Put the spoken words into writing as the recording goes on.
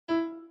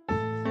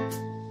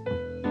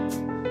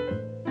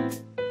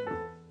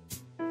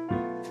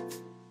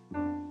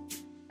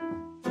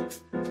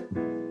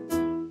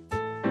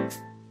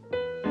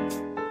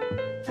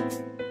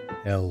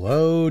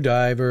Hello,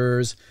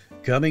 divers.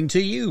 Coming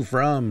to you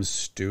from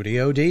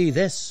Studio D,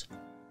 this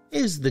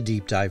is the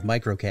Deep Dive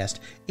Microcast,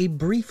 a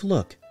brief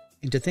look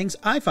into things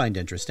I find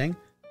interesting,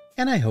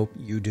 and I hope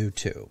you do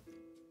too.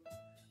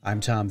 I'm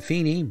Tom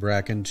Feeney,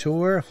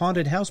 raconteur,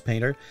 haunted house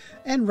painter,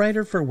 and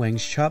writer for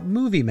Wings Chop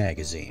Movie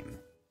Magazine.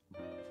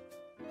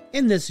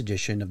 In this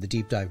edition of the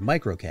Deep Dive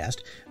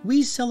Microcast,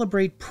 we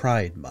celebrate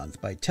Pride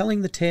Month by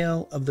telling the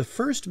tale of the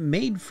first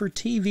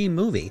made-for-TV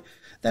movie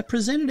that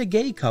presented a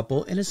gay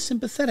couple in a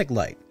sympathetic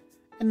light,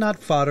 and not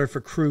fodder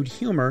for crude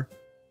humor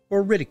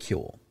or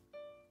ridicule.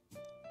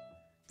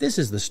 This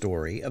is the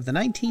story of the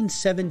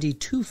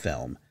 1972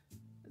 film,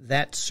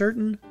 That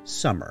Certain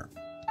Summer.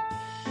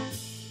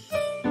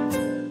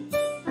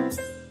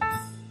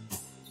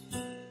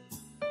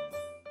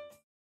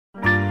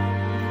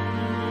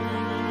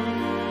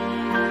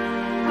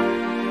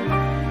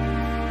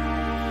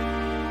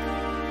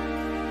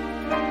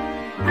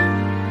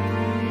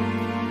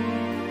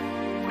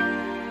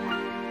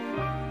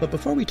 But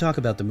before we talk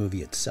about the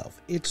movie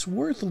itself, it's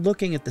worth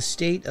looking at the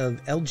state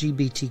of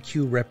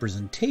LGBTQ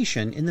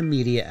representation in the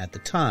media at the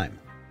time.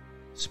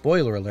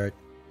 Spoiler alert,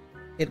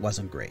 it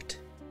wasn't great.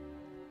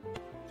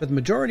 For the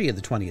majority of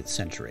the 20th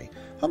century,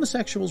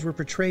 homosexuals were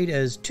portrayed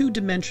as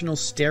two-dimensional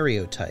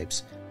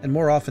stereotypes, and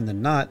more often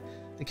than not,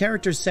 the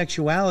character's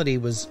sexuality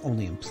was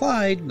only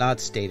implied, not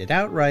stated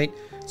outright,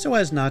 so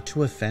as not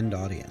to offend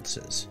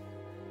audiences.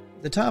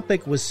 The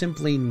topic was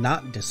simply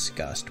not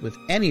discussed with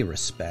any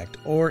respect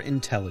or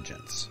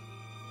intelligence.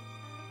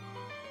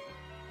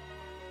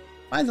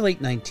 By the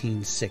late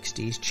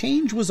 1960s,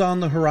 change was on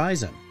the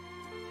horizon.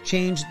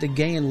 Change the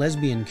gay and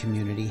lesbian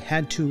community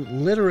had to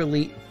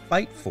literally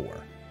fight for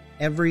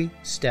every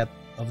step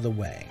of the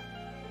way.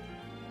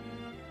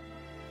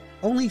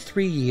 Only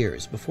 3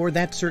 years before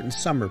That Certain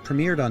Summer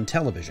premiered on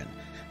television,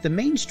 the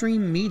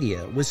mainstream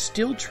media was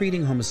still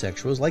treating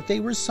homosexuals like they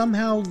were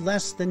somehow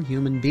less than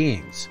human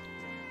beings.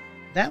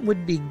 That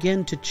would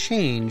begin to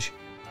change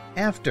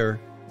after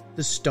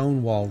the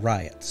Stonewall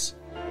riots.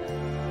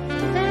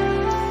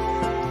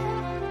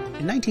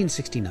 In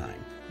 1969,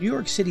 New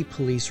York City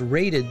police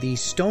raided the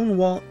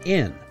Stonewall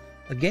Inn,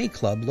 a gay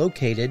club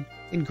located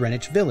in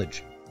Greenwich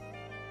Village.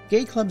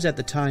 Gay clubs at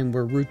the time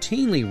were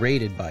routinely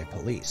raided by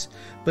police,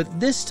 but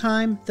this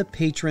time the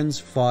patrons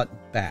fought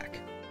back,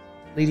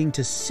 leading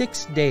to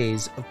 6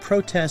 days of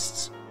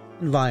protests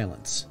and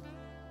violence.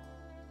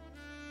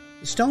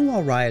 The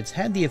Stonewall riots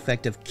had the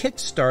effect of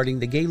kick-starting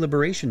the gay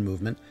liberation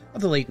movement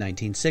of the late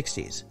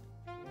 1960s.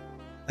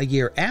 A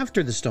year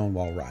after the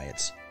Stonewall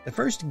riots, the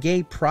first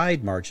gay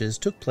pride marches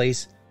took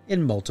place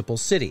in multiple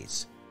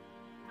cities.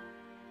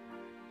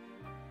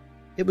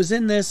 It was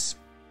in this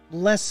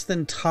less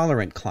than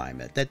tolerant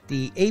climate that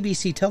the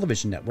ABC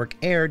television network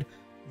aired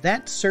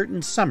That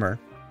Certain Summer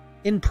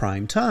in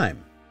prime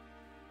time.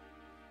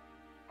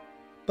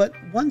 But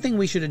one thing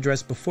we should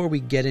address before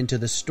we get into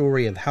the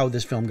story of how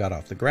this film got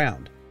off the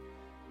ground.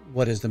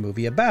 What is the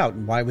movie about,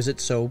 and why was it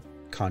so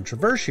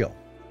controversial?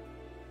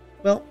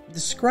 Well,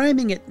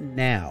 describing it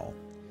now,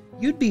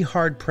 you'd be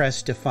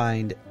hard-pressed to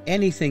find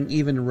anything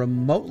even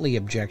remotely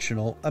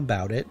objectionable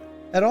about it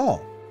at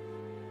all.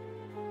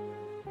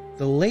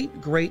 The late,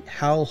 great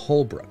Hal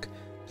Holbrook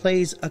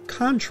plays a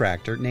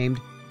contractor named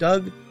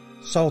Doug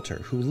Salter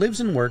who lives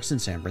and works in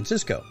San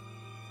Francisco.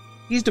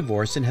 He's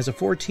divorced and has a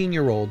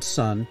 14-year-old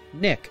son,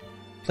 Nick,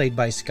 played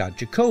by Scott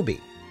Jacoby,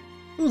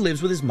 who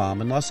lives with his mom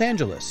in Los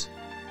Angeles.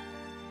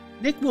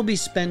 Nick will be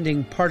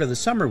spending part of the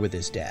summer with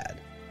his dad,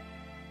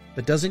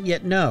 but doesn't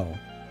yet know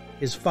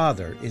his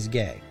father is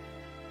gay.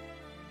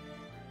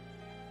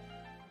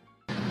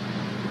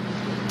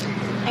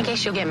 I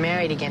guess you'll get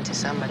married again to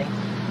somebody.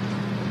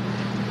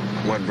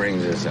 What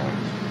brings this up?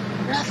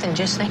 Nothing,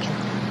 just thinking.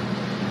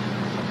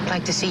 I'd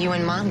like to see you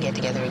and Mom get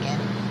together again.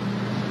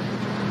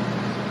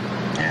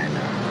 Yeah, I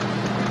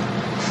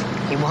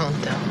know. You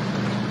won't, though.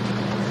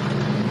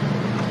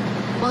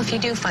 Well, if you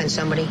do find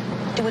somebody,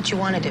 do what you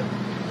want to do.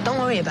 Don't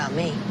worry about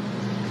me.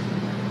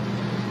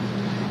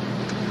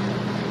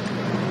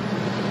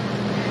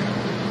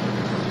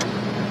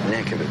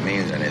 Nick, if it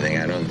means anything,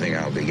 I don't think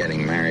I'll be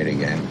getting married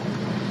again.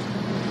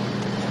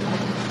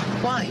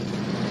 Why?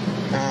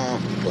 Oh,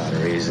 a lot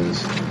of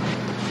reasons.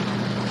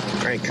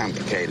 Very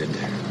complicated.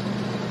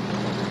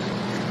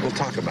 We'll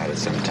talk about it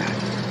sometime.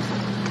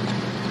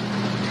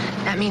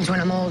 That means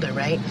when I'm older,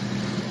 right?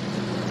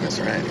 That's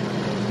right.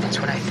 That's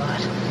what I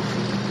thought.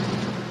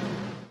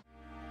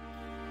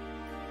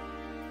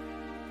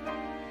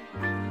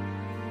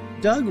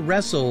 Doug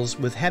wrestles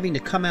with having to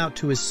come out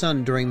to his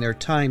son during their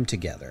time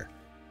together.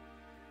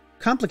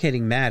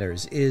 Complicating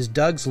matters is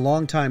Doug's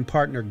longtime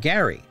partner,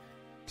 Gary,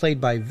 played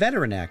by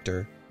veteran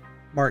actor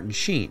Martin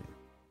Sheen.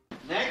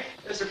 Nick,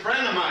 this is a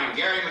friend of mine,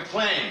 Gary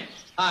McLean.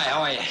 Hi,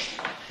 how are you?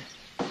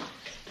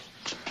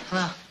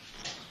 Hello.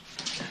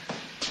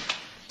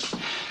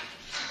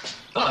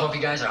 Well, I hope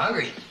you guys are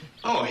hungry.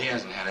 Oh, he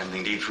hasn't had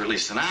anything to eat for at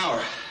least an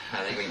hour.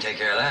 I think we can take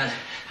care of that.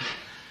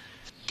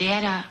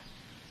 Dad,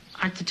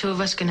 aren't the two of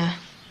us gonna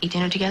eat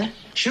dinner together?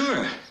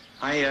 Sure.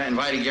 I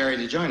invited Gary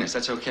to join us.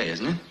 That's okay,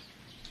 isn't it?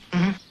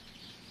 Mm-hmm.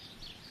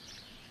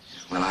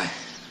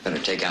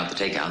 take out the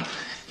takeout.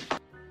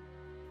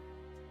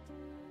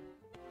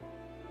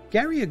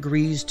 Gary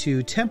agrees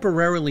to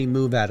temporarily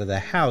move out of the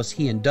house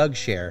he and Doug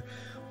share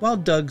while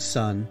Doug's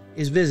son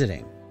is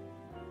visiting.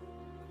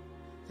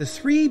 The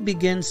three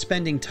begin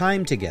spending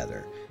time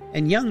together,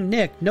 and young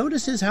Nick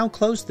notices how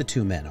close the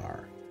two men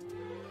are.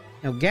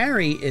 Now,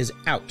 Gary is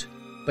out,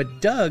 but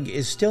Doug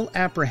is still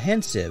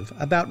apprehensive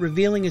about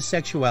revealing his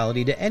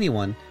sexuality to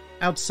anyone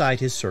outside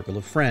his circle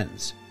of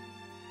friends.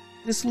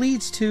 This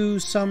leads to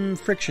some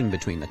friction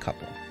between the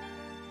couple.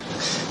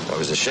 Well, it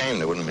was a shame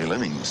they wouldn't be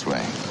living this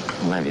way.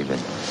 Maybe, but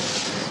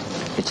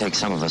it takes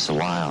some of us a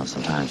while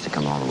sometimes to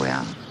come all the way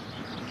out.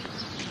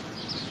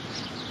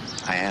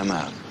 I am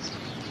out.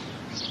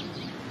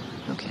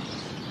 Okay.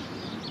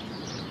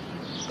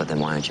 But then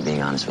why aren't you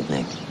being honest with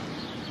Nick?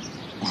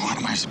 Well, what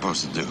am I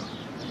supposed to do?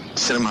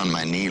 Sit him on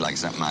my knee like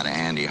something out of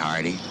Andy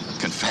Hardy?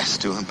 Confess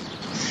to him?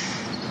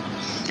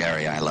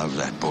 Gary, I love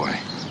that boy.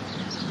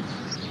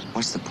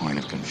 What's the point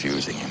of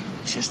confusing him?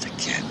 He's just a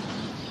kid.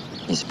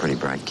 He's a pretty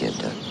bright kid,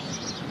 Doug.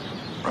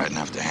 Bright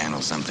enough to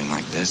handle something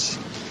like this?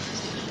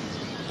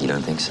 You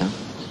don't think so?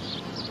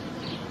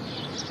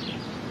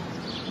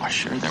 Why,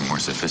 sure, they're more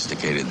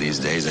sophisticated these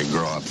days. They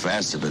grow up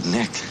faster, but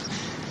Nick,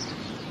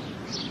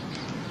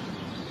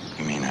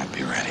 he may not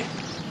be ready.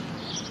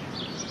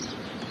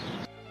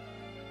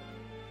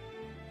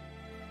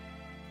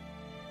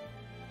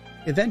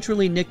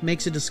 Eventually, Nick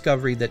makes a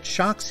discovery that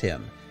shocks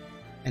him,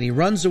 and he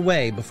runs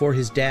away before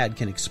his dad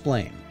can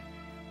explain.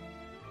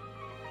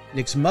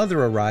 Nick's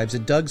mother arrives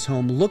at Doug's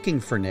home looking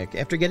for Nick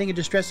after getting a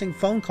distressing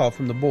phone call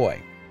from the boy.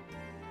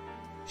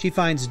 She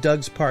finds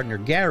Doug's partner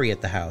Gary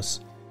at the house,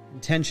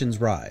 and tensions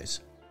rise.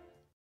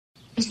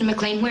 Mr.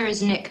 McLean, where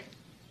is Nick?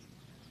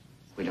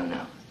 We don't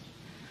know.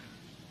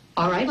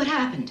 All right, what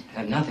happened?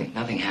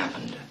 Nothing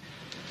happened.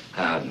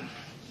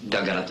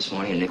 Doug got up this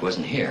morning and Nick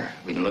wasn't here.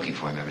 We've been looking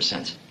for him ever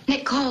since.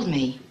 Nick called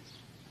me.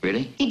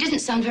 Really? He didn't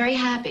sound very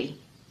happy.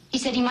 He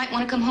said he might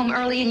want to come home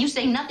early, and you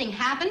say nothing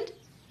happened?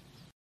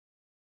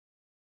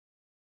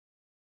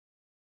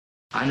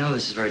 I know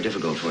this is very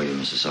difficult for you,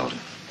 Mrs. Salter.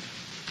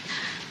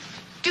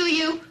 Do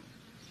you?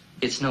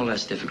 It's no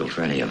less difficult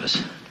for any of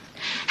us.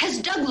 Has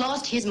Doug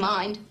lost his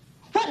mind?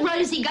 What right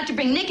has he got to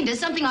bring Nick into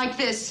something like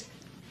this?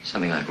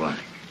 Something like what?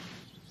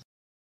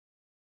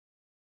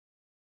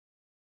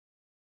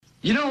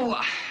 You know,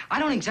 I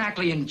don't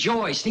exactly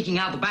enjoy sneaking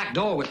out the back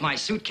door with my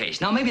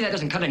suitcase. Now, maybe that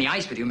doesn't cut any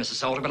ice with you, Mrs.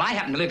 Salter, but I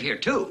happen to live here,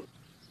 too.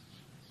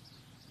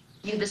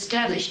 You've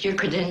established your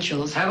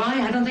credentials. Have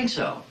I? I don't think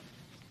so.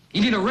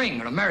 You need a ring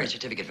or a marriage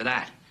certificate for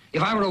that.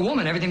 If I were a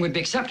woman, everything would be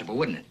acceptable,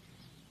 wouldn't it?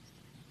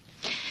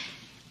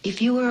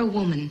 If you were a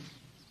woman,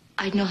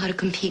 I'd know how to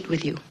compete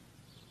with you.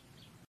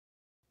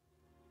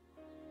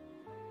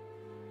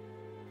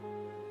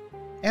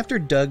 After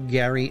Doug,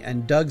 Gary,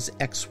 and Doug's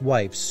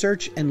ex-wife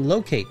search and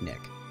locate Nick,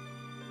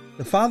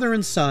 the father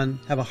and son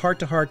have a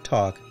heart-to-heart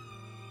talk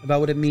about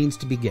what it means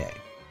to be gay.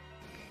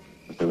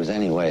 If there was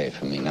any way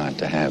for me not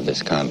to have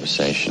this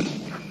conversation,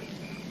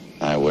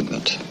 I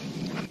wouldn't.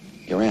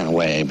 You ran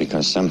away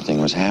because something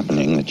was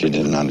happening that you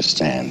didn't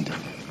understand.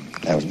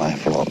 That was my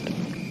fault.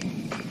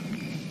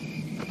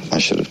 I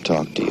should have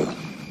talked to you.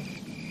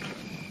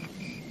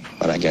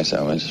 But I guess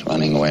I was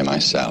running away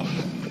myself.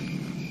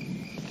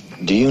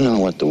 Do you know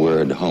what the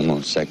word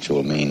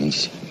homosexual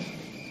means?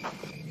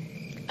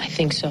 I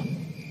think so.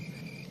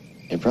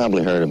 You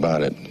probably heard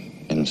about it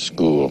in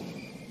school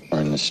or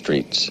in the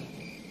streets.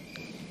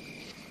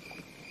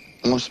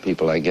 Most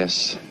people, I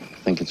guess,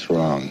 think it's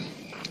wrong.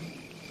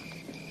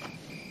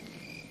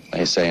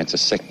 They say it's a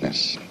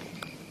sickness.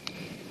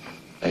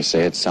 They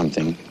say it's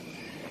something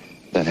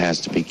that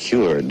has to be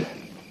cured.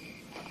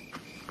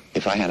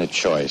 If I had a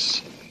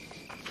choice,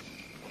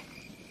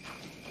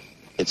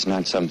 it's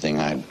not something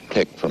I'd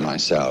pick for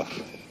myself.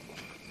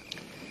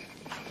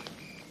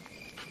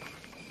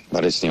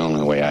 But it's the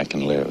only way I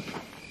can live.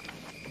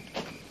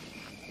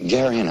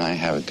 Gary and I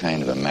have a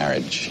kind of a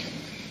marriage.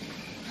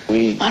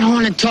 I don't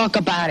want to talk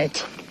about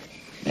it.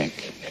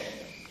 Nick,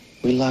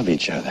 we love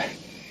each other.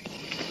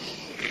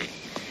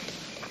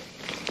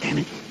 Damn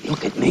it,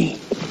 look at me.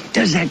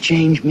 Does that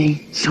change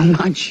me so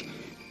much?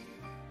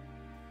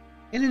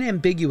 In an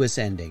ambiguous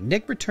ending,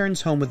 Nick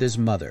returns home with his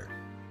mother,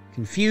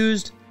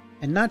 confused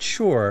and not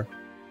sure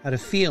how to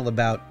feel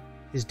about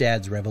his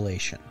dad's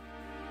revelation.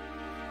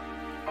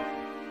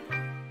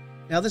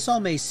 Now, this all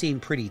may seem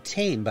pretty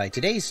tame by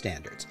today's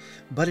standards,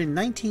 but in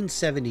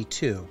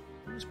 1972,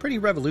 it was pretty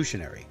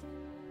revolutionary.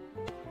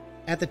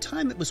 At the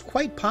time, it was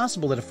quite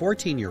possible that a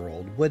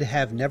 14-year-old would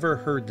have never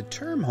heard the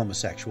term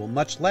homosexual,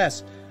 much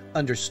less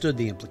understood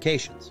the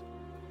implications.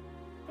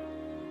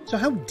 So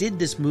how did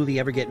this movie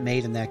ever get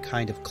made in that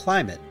kind of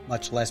climate,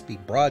 much less be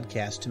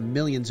broadcast to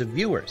millions of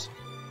viewers?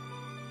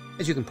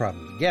 As you can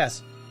probably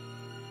guess,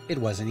 it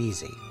wasn't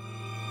easy.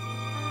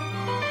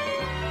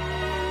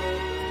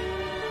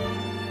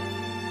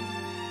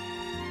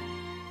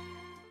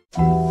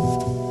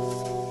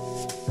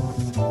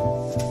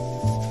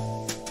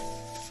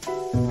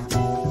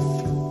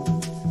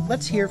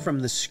 Let's hear from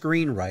the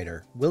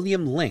screenwriter,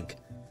 William Link,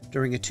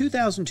 during a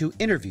 2002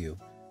 interview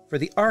for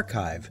the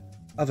archive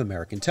of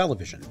American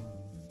television.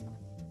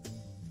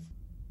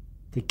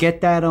 To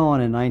get that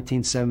on in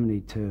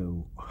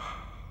 1972,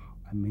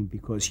 I mean,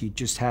 because you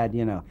just had,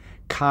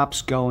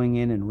 cops going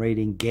in and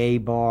raiding gay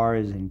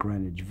bars in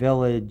Greenwich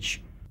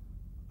Village.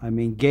 I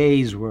mean,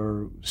 gays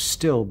were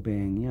still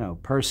being,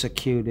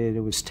 persecuted.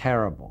 It was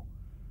terrible.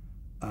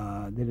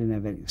 They didn't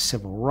have any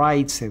civil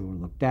rights. They were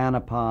looked down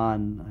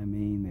upon. I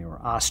mean, they were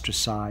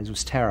ostracized. It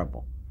was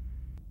terrible.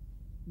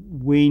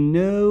 We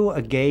knew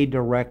a gay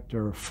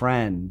director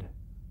friend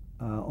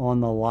on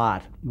the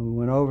lot. We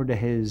went over to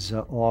his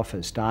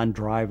office. Don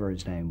Driver,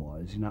 his name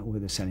was. He's not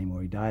with us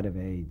anymore. He died of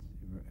AIDS,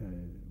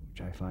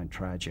 which I find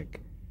tragic.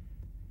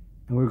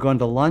 And we were going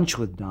to lunch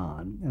with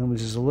Don, and there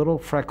was this little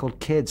freckled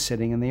kid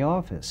sitting in the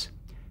office.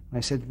 And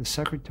I said to the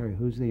secretary,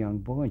 "Who's the young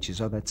boy?" And she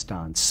said, "Oh, that's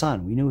Don's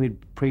son." We knew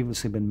he'd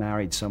previously been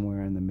married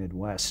somewhere in the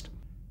Midwest.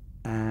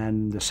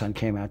 And the son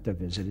came out to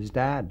visit his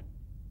dad.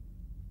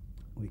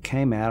 We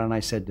came out, and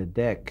I said to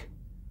Dick,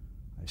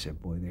 I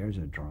said, "Boy, there's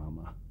a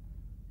drama.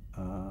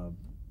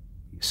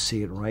 You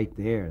see it right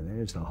there.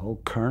 There's the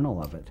whole kernel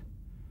of it."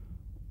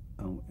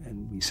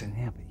 And we said,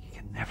 "Yeah, but you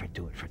can never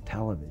do it for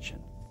television."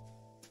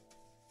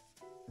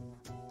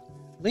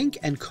 Link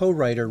and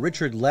co-writer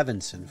Richard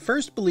Levinson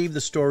first believed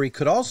the story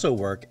could also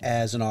work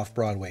as an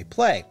off-Broadway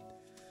play,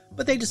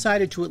 but they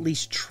decided to at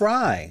least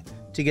try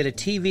to get a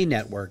TV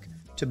network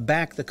to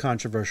back the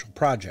controversial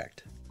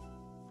project.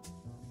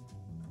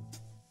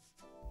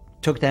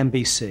 Took to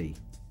NBC,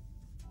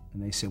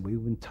 and they said, "We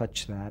wouldn't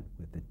touch that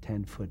with a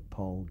 10-foot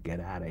pole. Get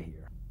out of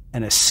here."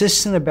 An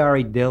assistant of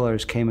Barry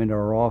Diller's came into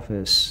our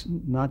office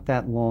not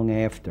that long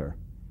after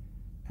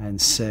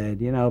and said,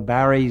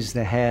 "Barry's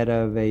the head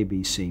of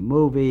ABC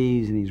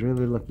Movies, and he's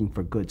really looking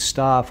for good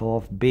stuff,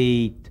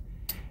 offbeat."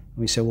 And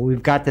we said, "Well,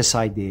 we've got this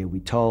idea." We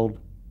told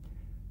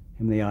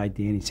him the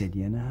idea, and he said,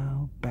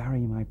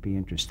 "Barry might be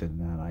interested in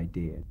that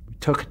idea." We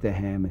took it to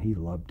him, and he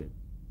loved it.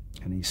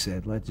 And he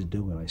said, "Let's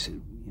do it." I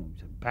said,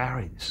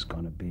 "Barry, this is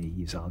going to be,"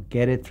 he said, "I'll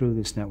get it through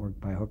this network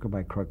by hook or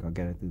by crook. I'll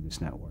get it through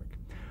this network."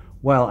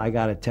 Well, I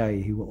got to tell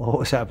you, he will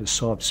always have a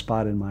soft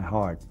spot in my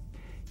heart.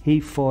 He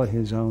fought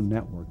his own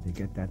network to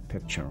get that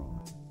picture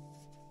on.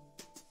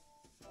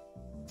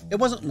 It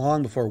wasn't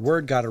long before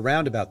word got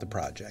around about the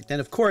project, and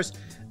of course,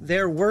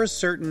 there were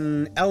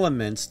certain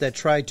elements that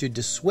tried to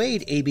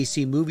dissuade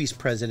ABC Movies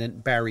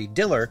president Barry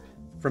Diller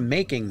from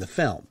making the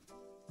film.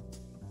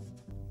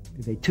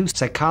 The two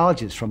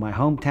psychologists from my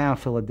hometown,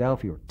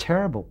 Philadelphia, were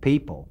terrible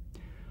people,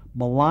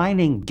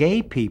 maligning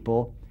gay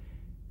people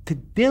to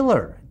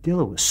Diller.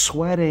 Diller was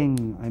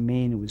sweating. I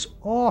mean, it was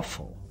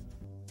awful.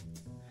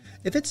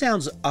 If it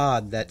sounds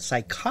odd that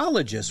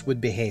psychologists would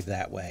behave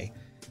that way,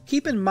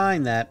 keep in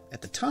mind that,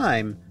 at the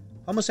time,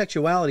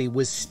 homosexuality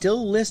was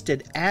still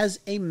listed as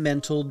a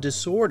mental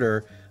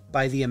disorder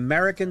by the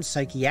American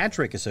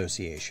Psychiatric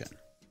Association.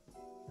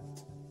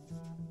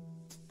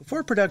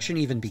 Before production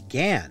even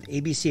began,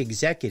 ABC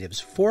executives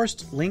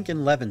forced Link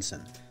and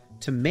Levinson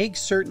to make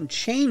certain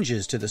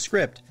changes to the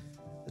script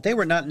that they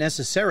were not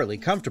necessarily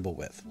comfortable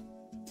with.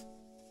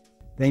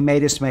 They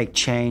made us make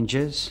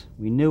changes.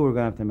 We knew we were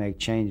going to have to make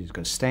changes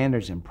because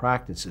standards and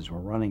practices were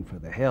running for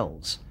the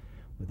hills.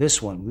 But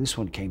this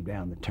one came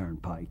down the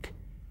turnpike.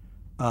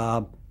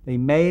 They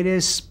made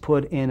us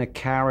put in a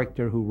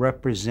character who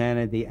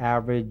represented the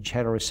average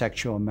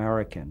heterosexual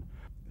American,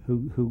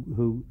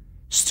 who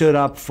stood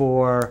up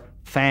for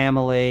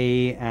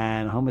family,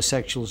 and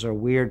homosexuals are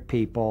weird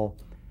people.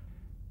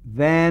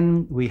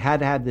 Then we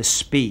had to have this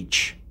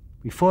speech.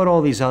 We fought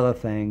all these other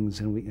things,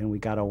 and we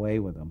got away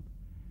with them.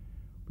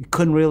 We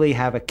couldn't really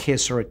have a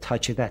kiss or a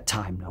touch at that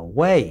time. No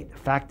way. The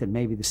fact that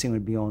maybe this thing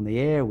would be on the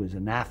air was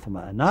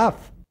anathema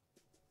enough.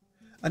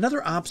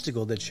 Another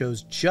obstacle that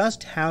shows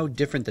just how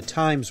different the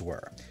times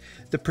were.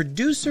 The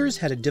producers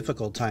had a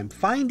difficult time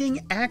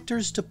finding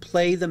actors to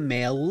play the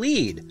male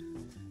lead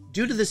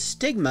due to the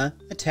stigma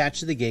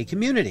attached to the gay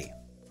community.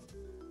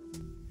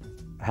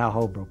 Hal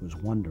Holbrook was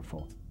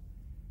wonderful.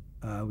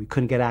 We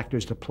couldn't get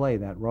actors to play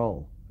that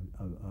role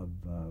of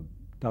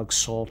Doug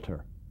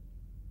Salter.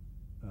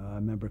 I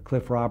remember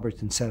Cliff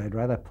Robertson said, "I'd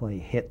rather play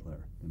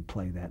Hitler than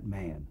play that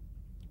man.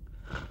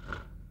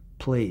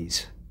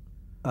 Please."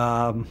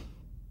 And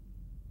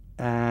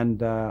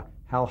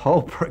Hal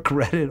Holbrook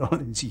read it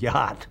on his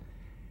yacht.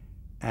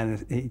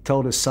 And he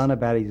told his son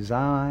about it. He says,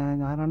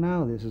 I don't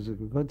know, this is a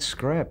good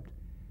script.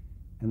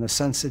 And the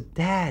son said,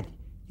 "Dad,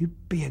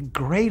 you'd be a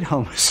great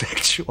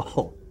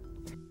homosexual."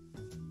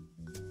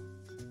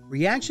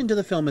 Reaction to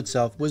the film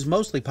itself was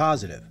mostly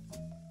positive,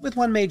 with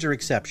one major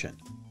exception.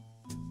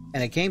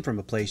 And it came from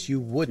a place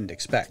you wouldn't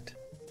expect.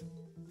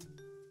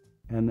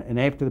 And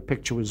after the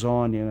picture was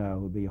on,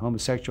 the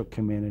homosexual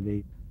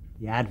community,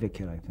 The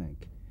Advocate, I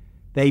think,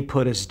 they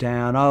put us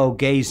down. "Oh,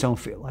 gays don't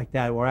feel like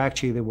that." Or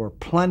actually, there were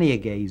plenty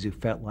of gays who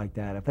felt like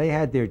that. If they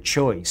had their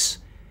choice,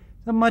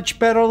 it's a much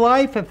better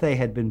life if they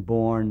had been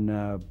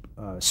born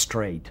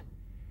straight.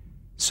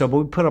 So, but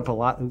we got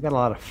a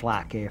lot of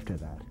flack after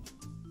that.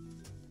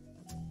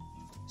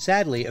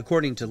 Sadly,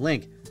 according to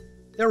Link,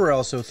 there were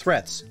also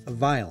threats of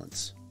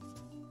violence.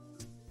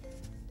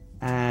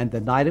 And the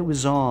night it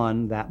was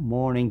on, that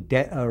morning,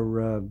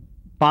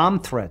 bomb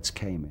threats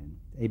came in,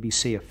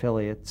 ABC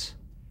affiliates.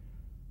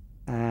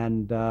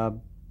 And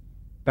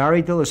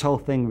Barry Diller's whole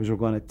thing was, we're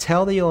going to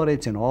tell the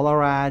audience in all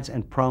our ads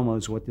and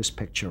promos what this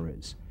picture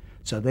is.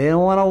 So they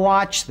don't want to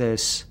watch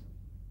this,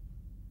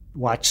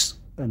 watch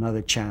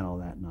another channel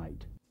that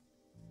night.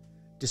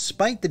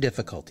 Despite the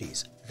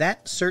difficulties,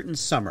 That Certain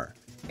Summer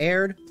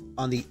aired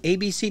on the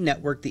ABC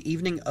network the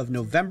evening of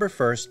November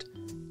 1st,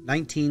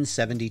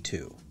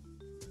 1972.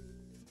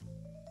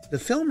 The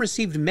film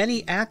received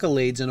many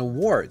accolades and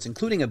awards,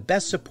 including a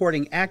Best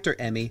Supporting Actor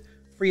Emmy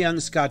for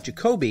young Scott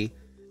Jacoby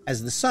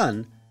as the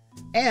son,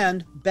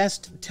 and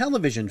Best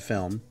Television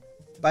Film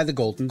by the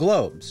Golden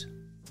Globes.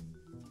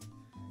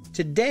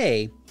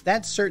 Today,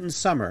 That Certain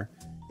Summer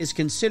is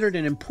considered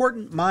an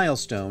important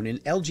milestone in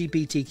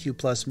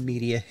LGBTQ+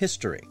 media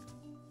history.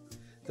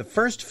 The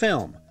first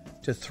film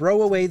to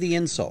throw away the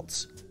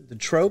insults, the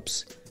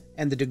tropes,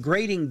 and the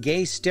degrading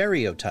gay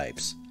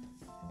stereotypes,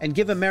 and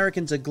give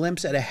Americans a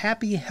glimpse at a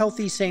happy,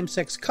 healthy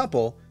same-sex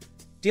couple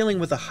dealing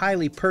with a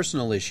highly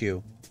personal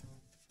issue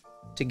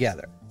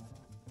together.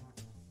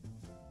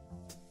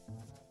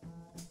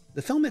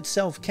 The film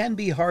itself can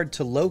be hard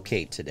to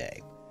locate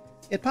today.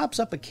 It pops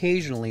up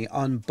occasionally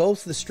on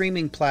both the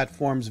streaming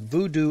platforms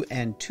Vudu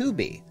and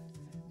Tubi,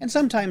 and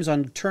sometimes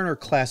on Turner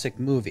Classic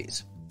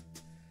Movies.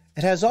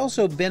 It has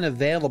also been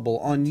available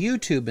on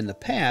YouTube in the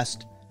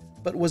past,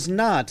 but was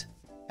not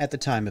at the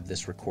time of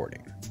this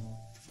recording.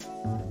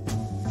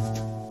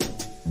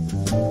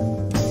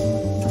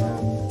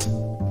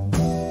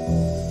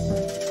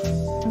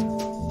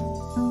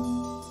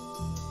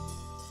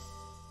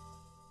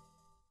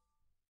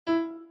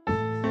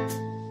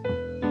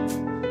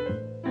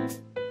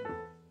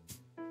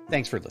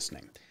 Thanks for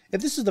listening.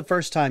 If this is the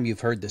first time you've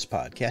heard this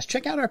podcast,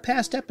 check out our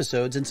past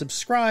episodes and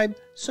subscribe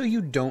so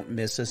you don't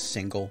miss a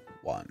single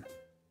one.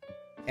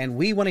 And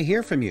we want to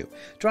hear from you.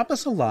 Drop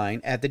us a line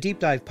at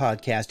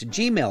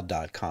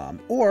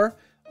thedeepdivepodcast@gmail.com or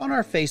on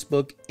our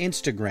Facebook,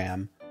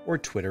 Instagram, or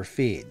Twitter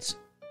feeds.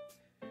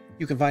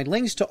 You can find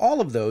links to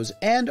all of those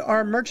and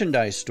our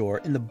merchandise store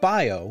in the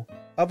bio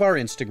of our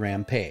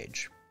Instagram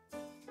page.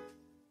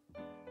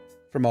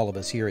 From all of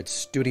us here at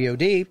Studio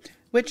D,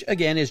 which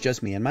again is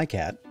just me and my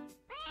cat,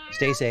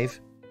 stay safe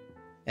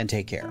and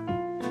take care.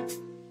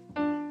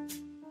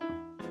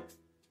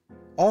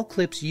 All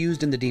clips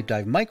used in the Deep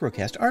Dive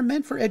Microcast are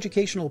meant for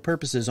educational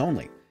purposes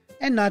only,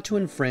 and not to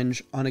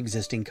infringe on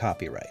existing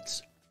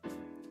copyrights.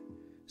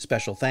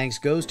 Special thanks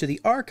goes to the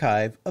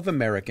Archive of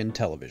American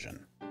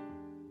Television.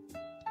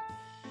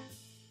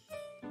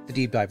 The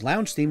Deep Dive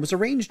Lounge theme was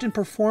arranged and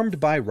performed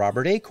by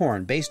Robert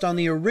Acorn, based on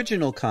the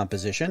original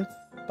composition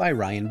by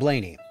Ryan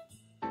Blaney.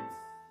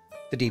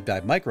 The Deep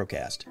Dive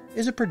Microcast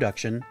is a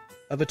production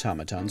of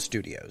Automaton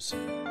Studios.